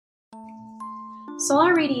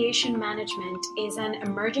Solar radiation management is an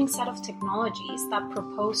emerging set of technologies that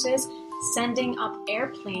proposes sending up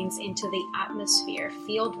airplanes into the atmosphere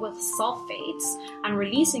filled with sulfates and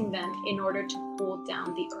releasing them in order to cool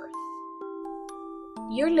down the Earth.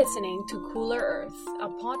 You're listening to Cooler Earth, a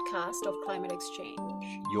podcast of Climate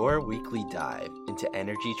Exchange. Your weekly dive into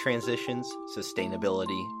energy transitions,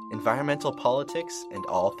 sustainability, environmental politics, and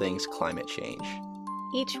all things climate change.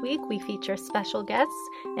 Each week, we feature special guests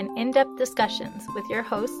and in-depth discussions with your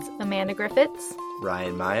hosts, Amanda Griffiths,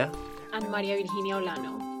 Ryan Maya, and Maria Virginia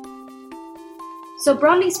Olano. So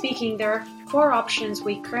broadly speaking, there are four options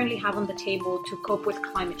we currently have on the table to cope with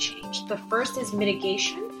climate change. The first is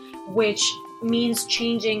mitigation, which means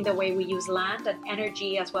changing the way we use land and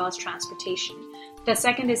energy as well as transportation. The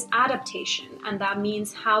second is adaptation, and that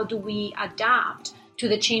means how do we adapt to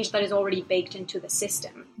the change that is already baked into the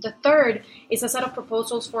system. The third is a set of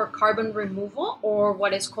proposals for carbon removal, or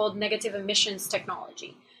what is called negative emissions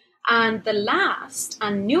technology. And the last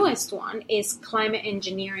and newest one is climate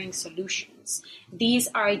engineering solutions. These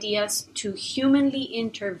are ideas to humanly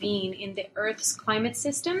intervene in the Earth's climate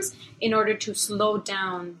systems in order to slow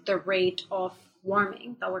down the rate of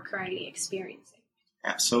warming that we're currently experiencing.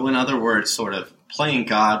 Yeah, so in other words, sort of playing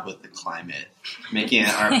God with the climate, making it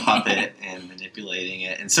our puppet and manipulating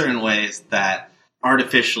it in certain ways that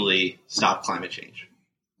artificially stop climate change.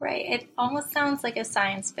 Right. It almost sounds like a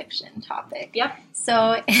science fiction topic. Yep.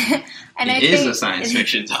 So, It is a science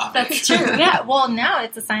fiction topic. That's true. Yeah. Well, now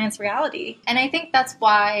it's a science reality. And I think that's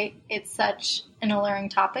why it's such an alluring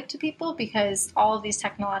topic to people, because all of these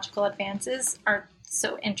technological advances are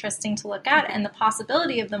so interesting to look at, and the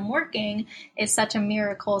possibility of them working is such a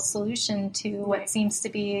miracle solution to what seems to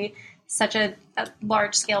be such a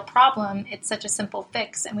large-scale problem. It's such a simple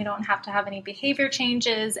fix, and we don't have to have any behavior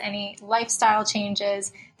changes, any lifestyle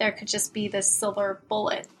changes. There could just be this silver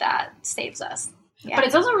bullet that saves us. Yeah. But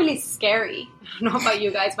it's also really scary. I don't know about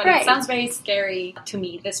you guys, but Right. It sounds very scary to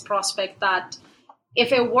me, this prospect that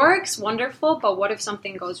if it works, wonderful, but what if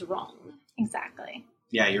something goes wrong? Exactly.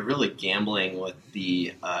 Yeah, you're really gambling with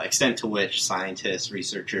the extent to which scientists,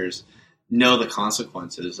 researchers know the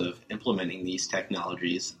consequences of implementing these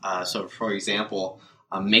technologies. So, for example,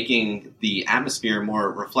 making the atmosphere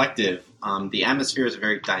more reflective. The atmosphere is a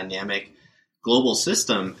very dynamic global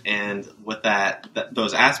system, and with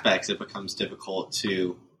those aspects, it becomes difficult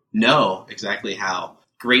to know exactly how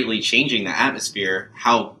greatly changing the atmosphere,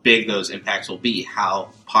 how big those impacts will be, how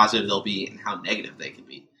positive they'll be, and how negative they can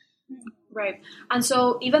be. Right. And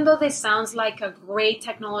so even though this sounds like a great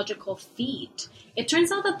technological feat, it turns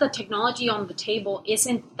out that the technology on the table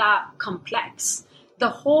isn't that complex. The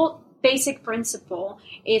whole basic principle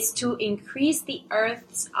is to increase the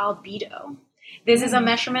Earth's albedo. This is a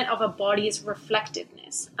measurement of a body's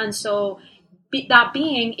reflectiveness. And so that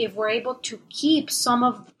being, if we're able to keep some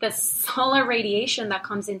of the solar radiation that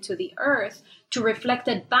comes into the Earth to reflect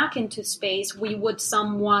it back into space, we would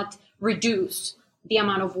somewhat reduce the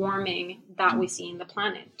amount of warming that we see in the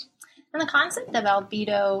planet. And the concept of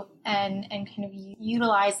albedo and kind of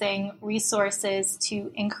utilizing resources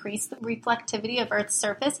to increase the reflectivity of Earth's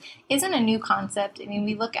surface isn't a new concept. I mean,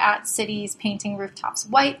 we look at cities painting rooftops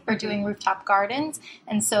white or doing rooftop gardens,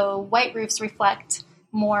 and so white roofs reflect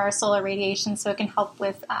more solar radiation, so it can help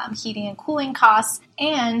with heating and cooling costs.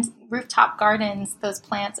 And rooftop gardens, those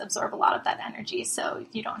plants absorb a lot of that energy, so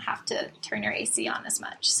you don't have to turn your AC on as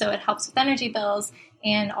much. So it helps with energy bills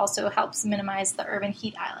and also helps minimize the urban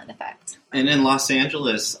heat island effect. And in Los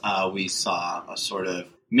Angeles, we saw a sort of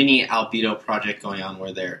mini albedo project going on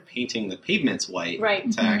where they're painting the pavements white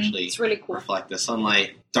to actually It's really cool. reflect the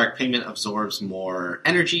sunlight. Dark pavement absorbs more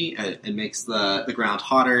energy. It makes the ground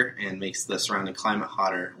hotter and makes the surrounding climate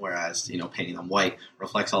hotter, whereas, painting them white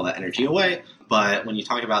reflects all that energy away. But when you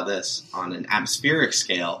talk about this on an atmospheric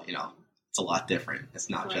scale, it's a lot different. It's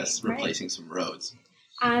not just replacing some roads.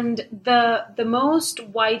 And the most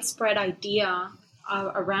widespread idea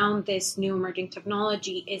around this new emerging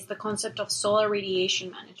technology is the concept of solar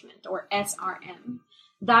radiation management, or SRM.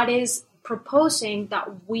 That is proposing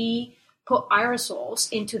that we put aerosols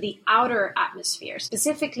into the outer atmosphere,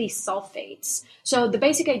 specifically sulfates. So the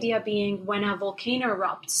basic idea being when a volcano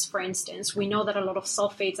erupts, for instance, we know that a lot of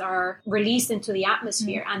sulfates are released into the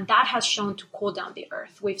atmosphere, and that has shown to cool down the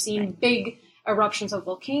Earth. We've seen big eruptions of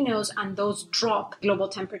volcanoes, and those drop global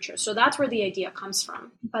temperatures. So that's where the idea comes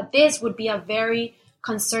from. But this would be a very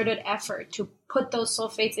concerted effort to put those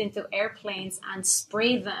sulfates into airplanes and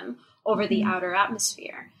spray them over the outer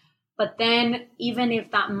atmosphere. But then, even if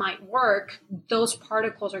that might work, those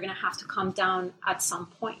particles are going to have to come down at some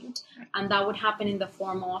point. And that would happen in the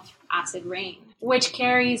form of acid rain. which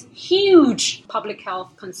carries huge public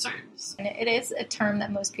health concerns. And it is a term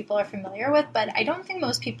that most people are familiar with, but I don't think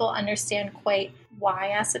most people understand quite why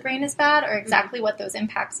acid rain is bad or exactly what those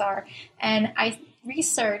impacts are. And I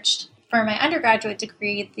researched for my undergraduate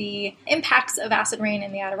degree the impacts of acid rain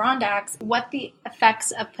in the Adirondacks, what the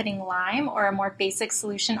effects of putting lime or a more basic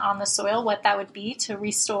solution on the soil, what that would be to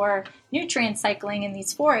restore nutrient cycling in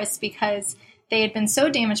these forests, because they had been so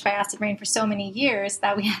damaged by acid rain for so many years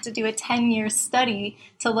that we had to do a 10-year study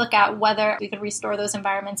to look at whether we could restore those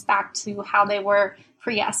environments back to how they were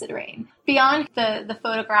pre-acid rain. Beyond the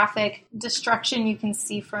photographic destruction you can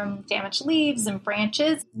see from damaged leaves and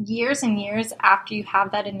branches, years and years after you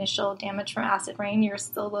have that initial damage from acid rain, you're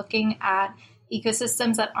still looking at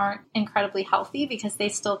ecosystems that aren't incredibly healthy because they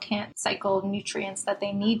still can't cycle nutrients that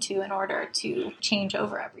they need to in order to change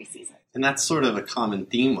over every season. And that's sort of a common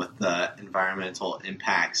theme with the environmental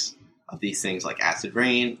impacts of these things like acid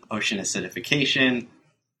rain, ocean acidification.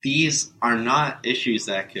 These are not issues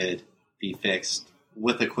that could be fixed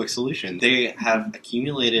with a quick solution. They have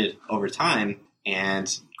accumulated over time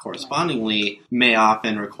and correspondingly may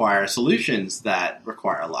often require solutions that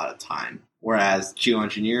require a lot of time. Whereas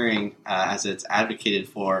geoengineering, as it's advocated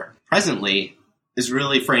for presently, is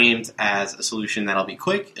really framed as a solution that'll be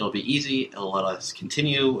quick, it'll be easy, it'll let us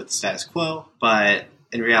continue with the status quo. But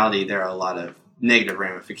in reality, there are a lot of negative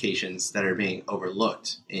ramifications that are being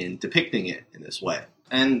overlooked in depicting it in this way.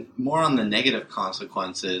 And more on the negative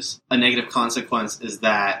consequences. A negative consequence is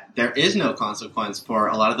that there is no consequence for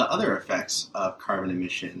a lot of the other effects of carbon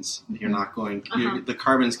emissions. You're not going, the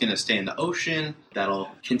carbon's going to stay in the ocean. That'll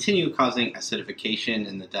continue causing acidification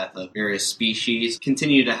and the death of various species.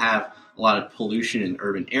 Continue to have a lot of pollution in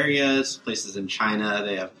urban areas. Places in China,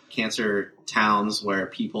 they have cancer towns where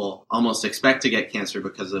people almost expect to get cancer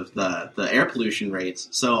because of the air pollution rates.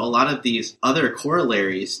 So a lot of these other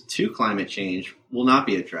corollaries to climate change will not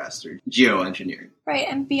be addressed through geoengineering. Right,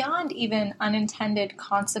 and beyond even unintended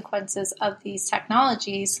consequences of these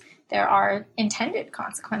technologies, there are intended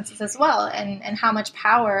consequences as well, and how much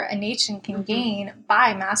power a nation can gain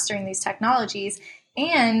by mastering these technologies.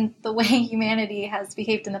 And the way humanity has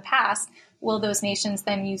behaved in the past, will those nations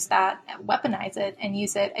then use that, weaponize it, and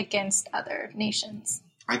use it against other nations?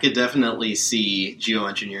 I could definitely see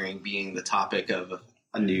geoengineering being the topic of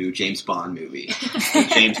a new James Bond movie. A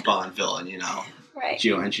James Bond villain, you know. Right.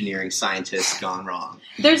 Geoengineering scientists gone wrong.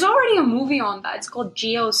 There's already a movie on that. It's called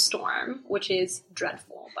Geostorm, which is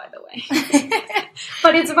dreadful, by the way.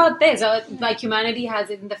 But it's about this. Like humanity has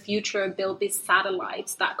in the future built these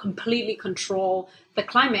satellites that completely control the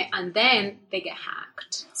climate, and then they get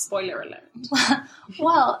hacked. Spoiler alert.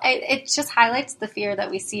 Well, it just highlights the fear that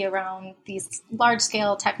we see around these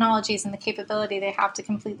large-scale technologies and the capability they have to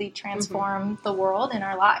completely transform the world and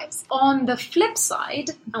our lives. On the flip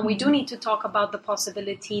side, and we do need to talk about the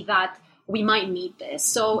possibility that we might need this.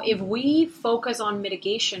 So if we focus on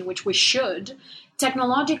mitigation, which we should,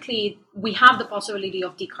 technologically, we have the possibility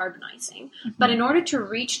of decarbonizing. But in order to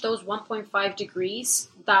reach those 1.5 degrees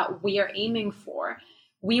that we are aiming for,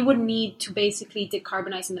 we would need to basically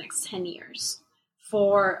decarbonize in the next 10 years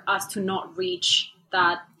for us to not reach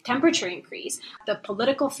that temperature increase. The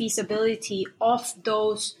political feasibility of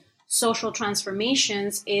those social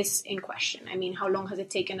transformations is in question. I mean, how long has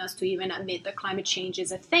it taken us to even admit that climate change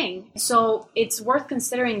is a thing? So it's worth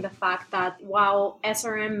considering the fact that while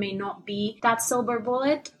SRM may not be that silver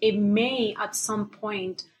bullet, it may at some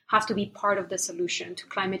point have to be part of the solution to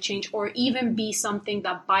climate change, or even be something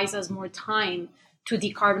that buys us more time to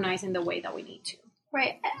decarbonize in the way that we need to.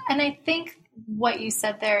 Right. And I think what you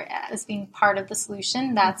said there as being part of the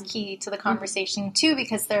solution, that's key to the conversation too,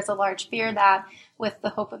 because there's a large fear that with the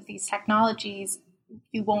hope of these technologies,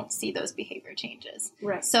 you won't see those behavior changes.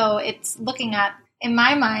 Right. So it's looking at, in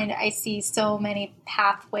my mind, I see so many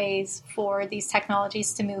pathways for these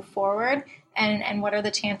technologies to move forward, and what are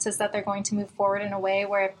the chances that they're going to move forward in a way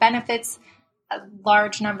where it benefits a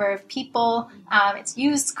large number of people, it's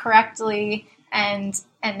used correctly, and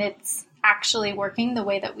it's actually working the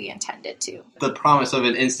way that we intend it to. The promise of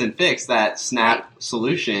an instant fix, that snap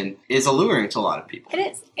solution, is alluring to a lot of people.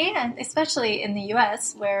 It is. And especially in the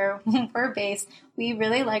U.S., where we're based, we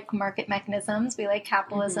really like market mechanisms. We like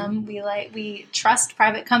capitalism. We trust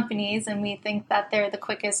private companies, and we think that they're the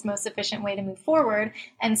quickest, most efficient way to move forward.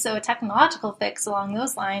 And so a technological fix along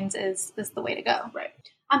those lines is the way to go. Right.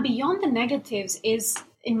 And beyond the negatives is,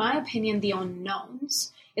 in my opinion, the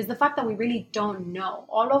unknowns. Is the fact that we really don't know.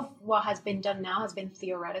 All of what has been done now has been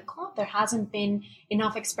theoretical. There hasn't been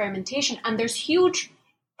enough experimentation. And there's huge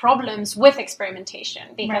problems with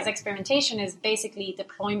experimentation, because experimentation is basically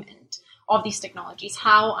deployment of these technologies.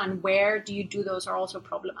 How and where do you do those are also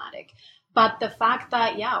problematic. But the fact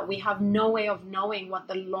that, we have no way of knowing what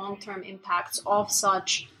the long-term impacts of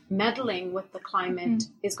such meddling with the climate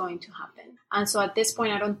is going to happen. And so at this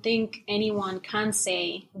point, I don't think anyone can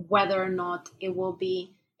say whether or not it will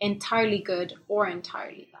be entirely good or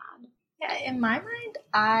entirely bad. Yeah, in my mind,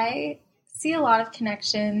 I see a lot of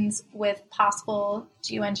connections with possible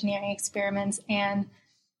geoengineering experiments and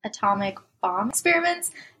atomic bomb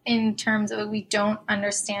experiments in terms of we don't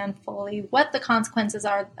understand fully what the consequences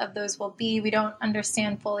are of those will be. We don't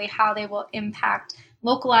understand fully how they will impact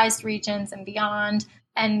localized regions and beyond.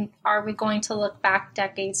 And are we going to look back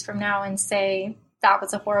decades from now and say that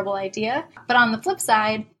was a horrible idea? But on the flip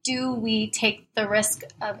side, do we take the risk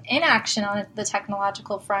of inaction on the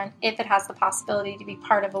technological front if it has the possibility to be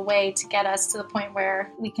part of a way to get us to the point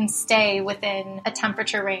where we can stay within a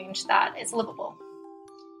temperature range that is livable?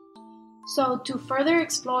 So to further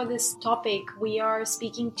explore this topic, we are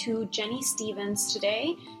speaking to Jenny Stevens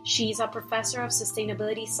today. She's a professor of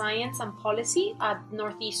sustainability science and policy at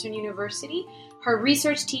Northeastern University. Her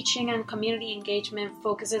research, teaching, and community engagement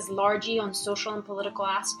focuses largely on social and political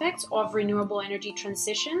aspects of renewable energy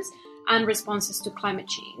transitions and responses to climate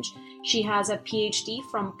change. She has a PhD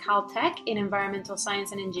from Caltech in environmental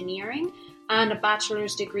science and engineering and a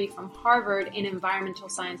bachelor's degree from Harvard in environmental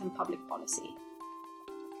science and public policy.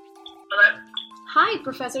 Hello. Hi,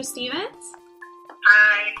 Professor Stevens.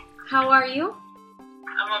 Hi. How are you?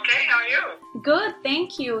 I'm okay. How are you? Good,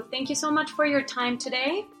 thank you. Thank you so much for your time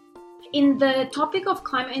today. In the topic of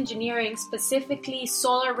climate engineering, specifically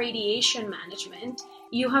solar radiation management,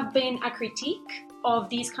 you have been a critique of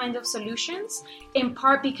these kinds of solutions, in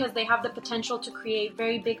part because they have the potential to create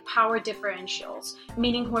very big power differentials,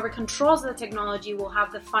 meaning whoever controls the technology will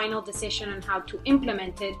have the final decision on how to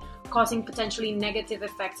implement it, causing potentially negative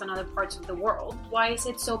effects on other parts of the world. Why is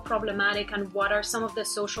it so problematic, and what are some of the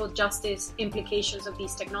social justice implications of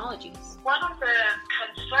these technologies? One of the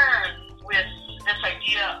concerns with this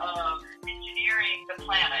idea of engineering the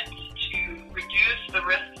planet to reduce the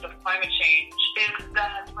risks of climate change is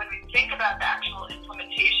that when we think about the actual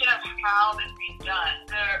implementation of how this being done,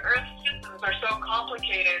 the Earth's systems are so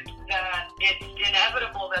complicated that it's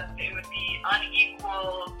inevitable that it would be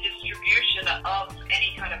unequal distribution of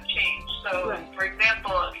any kind of change. So, for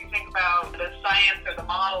example, if you think about the science or the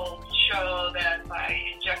models show that by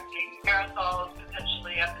injecting aerosols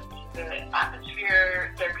potentially up into the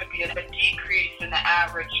atmosphere, there could be a decrease in the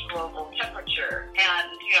average global temperature. And,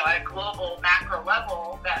 at a global macro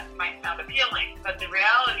level, that might sound appealing. But the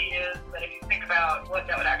reality is that if you think about what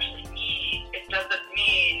that would actually mean, it doesn't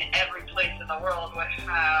mean every place in the world would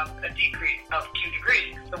have a decrease of 2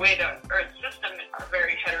 degrees. The way the Earth's system are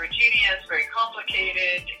very heterogeneous, very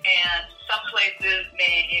complicated, and some places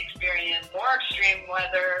may experience more extreme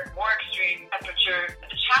weather, more extreme temperature.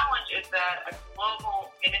 The challenge is that a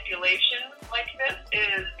global manipulation like this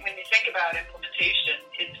is, when you think about implementation,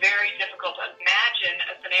 it's very difficult to imagine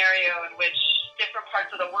a scenario in which different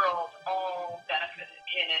parts of the world all benefit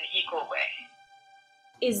in an equal way.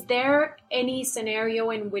 Is there any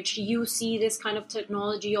scenario in which you see this kind of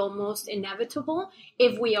technology almost inevitable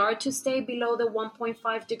if we are to stay below the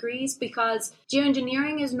 1.5 degrees? Because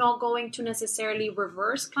geoengineering is not going to necessarily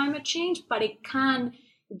reverse climate change, but it can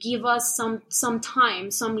give us some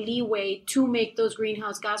time, some leeway to make those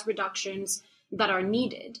greenhouse gas reductions that are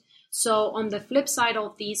needed. So on the flip side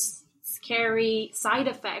of these scary side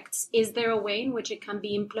effects, is there a way in which it can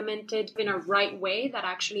be implemented in a right way that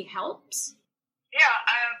actually helps? Yeah,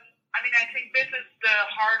 I think this is the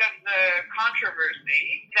heart of the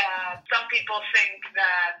controversy, that some people think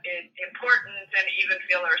that it's important and even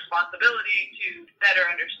feel a responsibility to better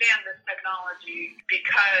understand this technology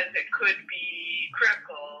because it could be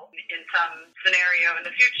critical in some scenario in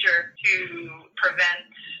the future to prevent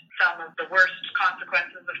some of the worst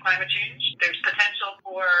consequences of climate change. There's potential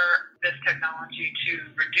for this technology to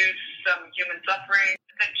reduce some human suffering.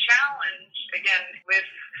 The challenge, again, with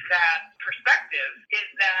that perspective is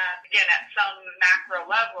that, again, at some macro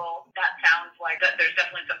level, that sounds like that there's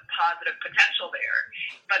definitely some positive potential there.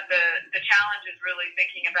 But the challenge is really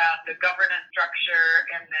thinking about the governance structure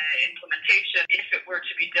and the implementation. If it were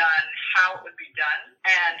to be done, how it would be done.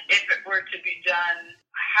 And if it were to be done,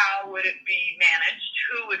 how would it be managed?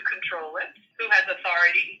 Who would control it? Who has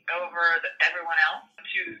authority over everyone else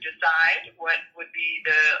to decide what would be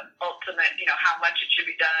the ultimate, how much it should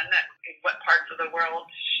be done, in what parts of the world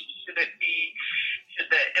should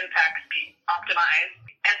the impacts be optimized?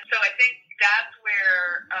 And so I think that's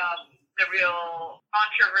where the real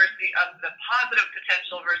controversy of the positive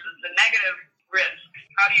potential versus the negative risk,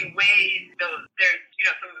 how do you weigh those? There's,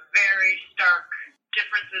 some very stark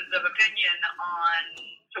differences of opinion on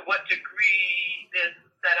to what degree this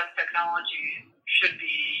set of technologies should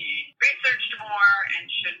be researched more and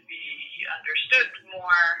should be understood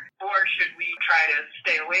more, or should we try to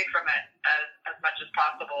stay away from it as much as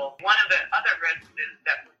possible? One of the other risks is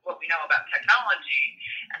that what we know about technology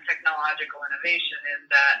and technological innovation is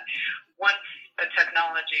that once a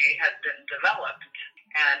technology has been developed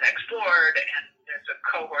and explored, and there's a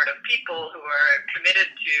cohort of people who are committed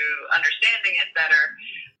to understanding it better,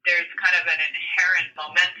 there's kind of an inherent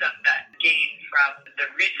momentum that gained from the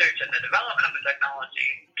research and the development of the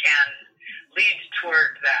technology can lead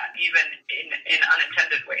toward that, even in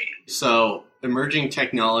unintended ways. So emerging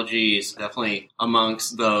technologies, definitely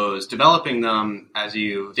amongst those developing them, as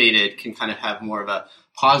you stated, can kind of have more of a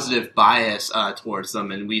positive bias towards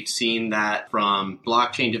them. And we've seen that from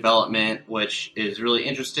blockchain development, which is really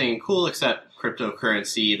interesting and cool, except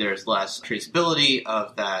cryptocurrency, there's less traceability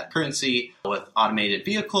of that currency. With automated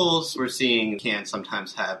vehicles, we're seeing can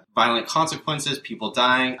sometimes have violent consequences, people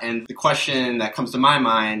dying. And the question that comes to my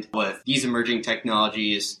mind with these emerging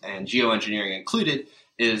technologies and geoengineering included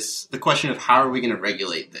is the question of how are we going to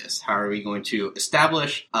regulate this? How are we going to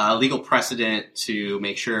establish a legal precedent to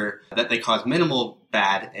make sure that they cause minimal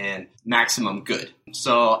bad and maximum good?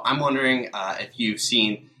 So I'm wondering if you've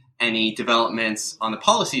seen any developments on the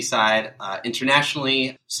policy side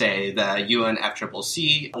internationally, say the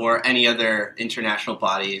UNFCCC or any other international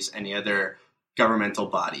bodies, any other governmental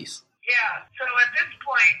bodies? Yeah, so at this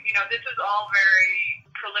point, this is all very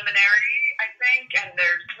preliminary, I think, and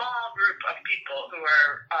there's a small group of people who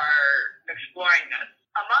are exploring this.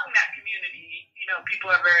 Among that community,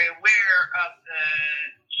 people are very aware of the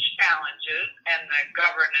challenges and the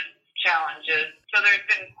governance challenges. So there's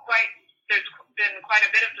been quite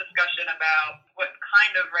a bit of discussion about what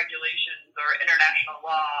kind of regulations or international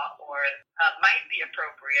law might be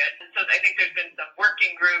appropriate. And so I think there's been some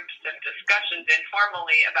working groups and discussions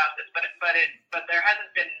informally about this, but there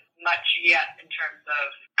hasn't been much yet in terms of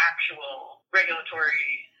actual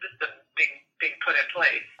regulatory systems being put in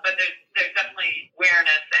place. But there's definitely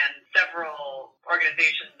awareness, and several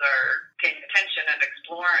organizations are paying attention and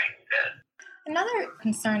exploring this. Another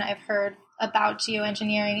concern I've heard about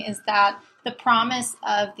geoengineering is that the promise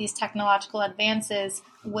of these technological advances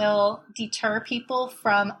will deter people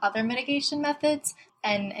from other mitigation methods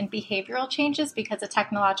and behavioral changes, because a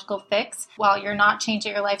technological fix, while you're not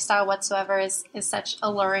changing your lifestyle whatsoever, is such a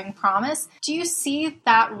alluring promise. Do you see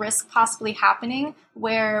that risk possibly happening,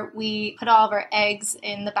 where we put all of our eggs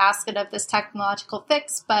in the basket of this technological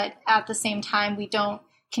fix, but at the same time we don't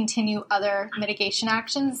continue other mitigation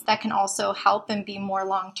actions that can also help and be more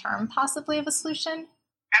long-term possibly of a solution?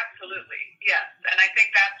 Absolutely, yes. And I think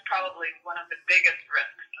that's probably one of the biggest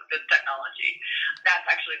risks of this technology. That's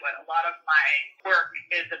actually what a lot of my work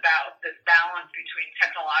is about, this balance between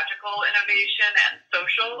technological innovation and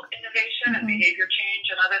social innovation and behavior change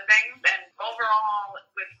and other things. And overall,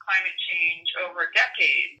 with climate change over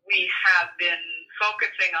decades, we have been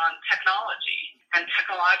focusing on technology and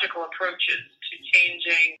technological approaches to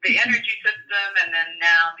changing the energy system, and then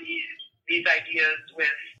now these ideas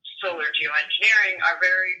with solar geoengineering are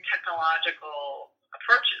very technological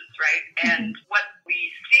approaches, right? And what we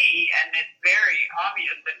see, and it's very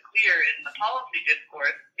obvious and clear in the policy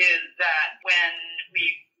discourse, is that when we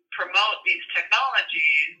promote these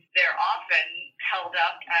technologies, they're often held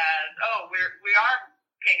up as, we are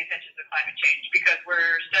paying attention to climate change because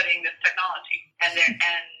we're studying this technology. And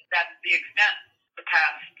that's the extent the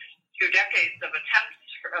past 2 decades of attempts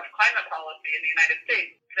of climate policy in the United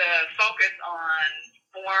States to focus on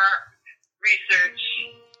more research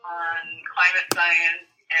on climate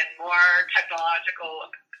science and more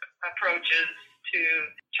technological approaches to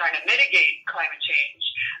trying to mitigate climate change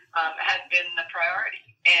has been the priority.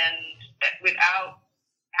 And without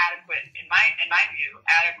adequate, in my view,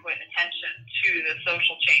 adequate attention to the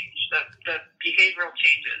social change, the behavioral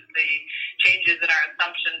changes, the changes in our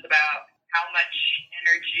assumptions about how much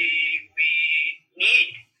energy we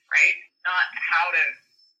need, right? Not how to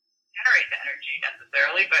generate the energy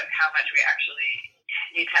necessarily, but how much we actually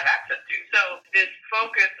need to have access to. So this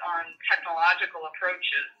focus on technological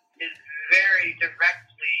approaches is very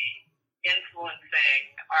directly influencing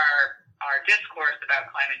our discourse about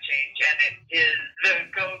climate change, and it is the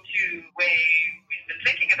go-to way we've been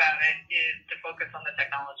thinking about it is to focus on the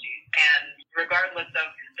technologies. And regardless of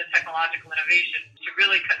the technological innovation, to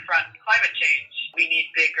really confront climate change, we need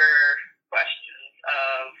bigger questions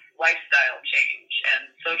of lifestyle change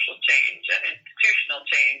and social change and institutional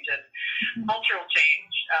change and cultural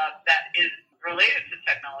change that is related to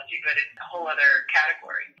technology, but it's a whole other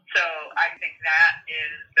category. So I think that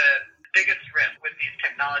is the biggest risk with these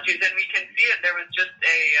technologies, and we can see it. There was just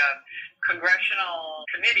a congressional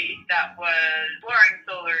committee that was exploring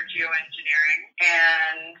solar geoengineering,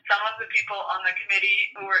 and some of the people on the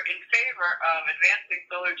committee who were in favor of advancing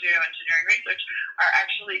solar geoengineering research are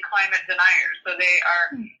actually climate deniers. So they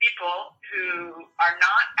are people who are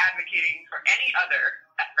not advocating for any other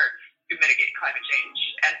efforts to mitigate climate change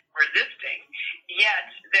and resisting,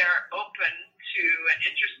 yet they're open to and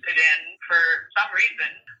interested in for some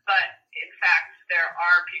reason, but in fact there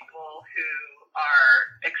are people who are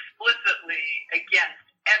explicitly against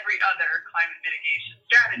every other climate mitigation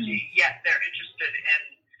strategy, yet they're interested in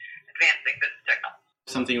advancing this technology.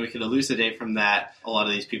 Something we could elucidate from that, a lot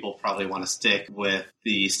of these people probably want to stick with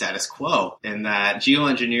the status quo, in that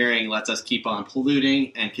geoengineering lets us keep on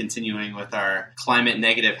polluting and continuing with our climate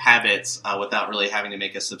negative habits without really having to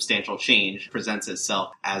make a substantial change. It presents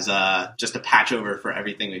itself as just a patch over for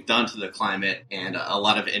everything we've done to the climate, and a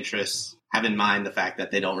lot of interests have in mind the fact that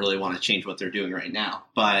they don't really want to change what they're doing right now.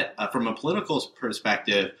 But from a political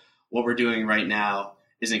perspective, what we're doing right now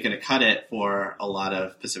isn't going to cut it for a lot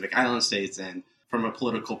of Pacific Island states. And from a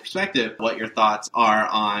political perspective, what your thoughts are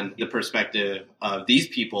on the perspective of these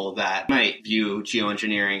people that might view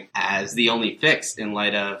geoengineering as the only fix in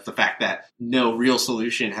light of the fact that no real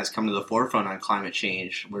solution has come to the forefront on climate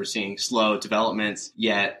change. We're seeing slow developments,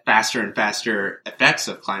 yet faster and faster effects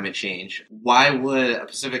of climate change. Why would a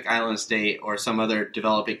Pacific Island state or some other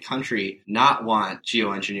developing country not want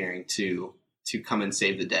geoengineering to come and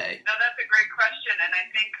save the day? No, that's a great question, and I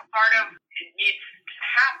think part of it needs to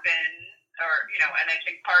happen, and I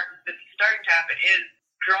think part that's starting to happen is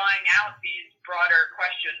drawing out these broader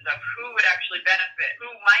questions of who would actually benefit, who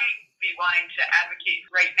might be wanting to advocate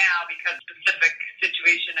right now because of a specific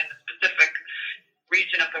situation in a specific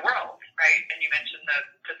region of the world, right? And you mentioned the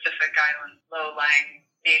Pacific Island low-lying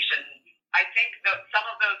nations. I think that some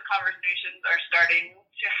of those conversations are starting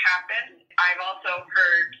to happen. I've also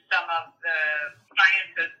heard some of the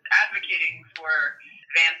scientists advocating for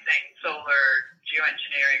advancing solar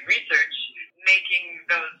geoengineering research making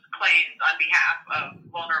those claims on behalf of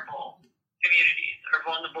vulnerable communities or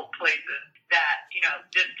vulnerable places that,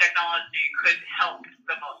 this technology could help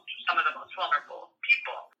some of the most vulnerable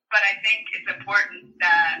people. But I think it's important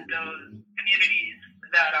that those communities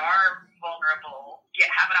that are vulnerable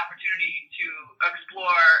have an opportunity to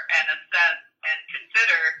explore and assess and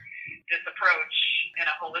consider this approach in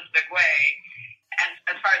a holistic way. And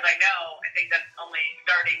as far as I know, I think that's only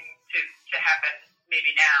starting to happen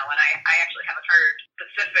maybe now. And I actually haven't heard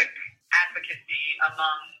specific advocacy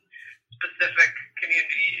among specific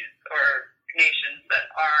communities or nations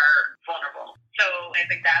that are vulnerable. So I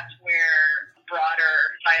think that's where broader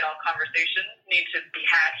societal conversations need to be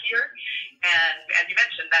had here. And as you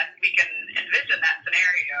mentioned, that we can envision that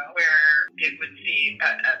scenario where it would seem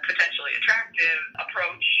a potentially attractive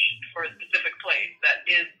approach for a specific place that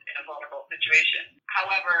is in a vulnerable situation.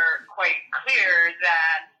 However, quite clear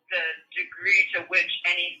that the degree to which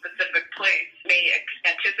any specific place may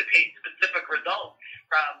anticipate specific results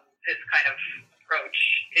from this kind of approach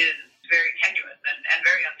is very tenuous and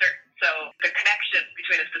very uncertain. So the connection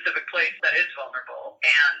between a specific place that is vulnerable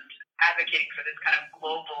and advocating for this kind of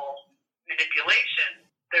global manipulation,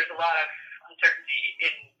 there's a lot of uncertainty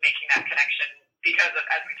in making that connection because of,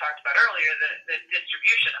 as we talked about earlier, the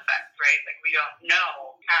distribution effects, right? Like we don't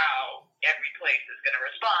know how every place is going to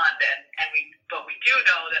respond, but we do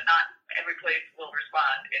know that not every place will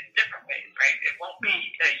respond in different ways, right? It won't be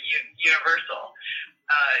a universal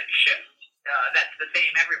shift that's the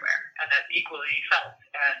same everywhere and that's equally felt,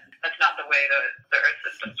 and that's not the way the Earth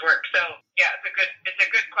systems work. So yeah, it's a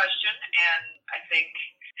good question, and I think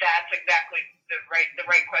that's exactly the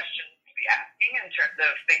right question to be asking in terms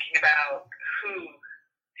of thinking about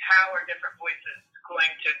how are different voices going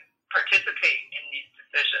to participate in these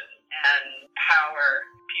decisions, and how are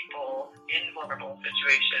people in vulnerable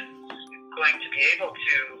situations going to be able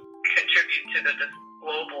to contribute to this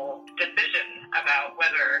global decision about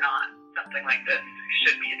whether or not something like this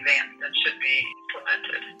should be advanced and should be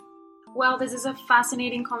implemented. Well, this is a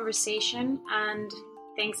fascinating conversation, and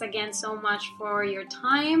thanks again so much for your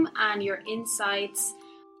time and your insights.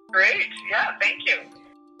 Great. Yeah, thank you.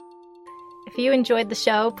 If you enjoyed the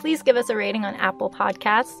show, please give us a rating on Apple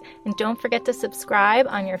Podcasts, and don't forget to subscribe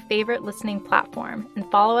on your favorite listening platform, and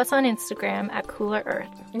follow us on Instagram at Cooler Earth.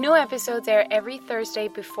 New episodes air every Thursday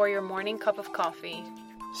before your morning cup of coffee.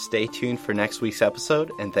 Stay tuned for next week's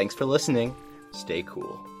episode, and thanks for listening. Stay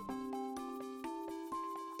cool.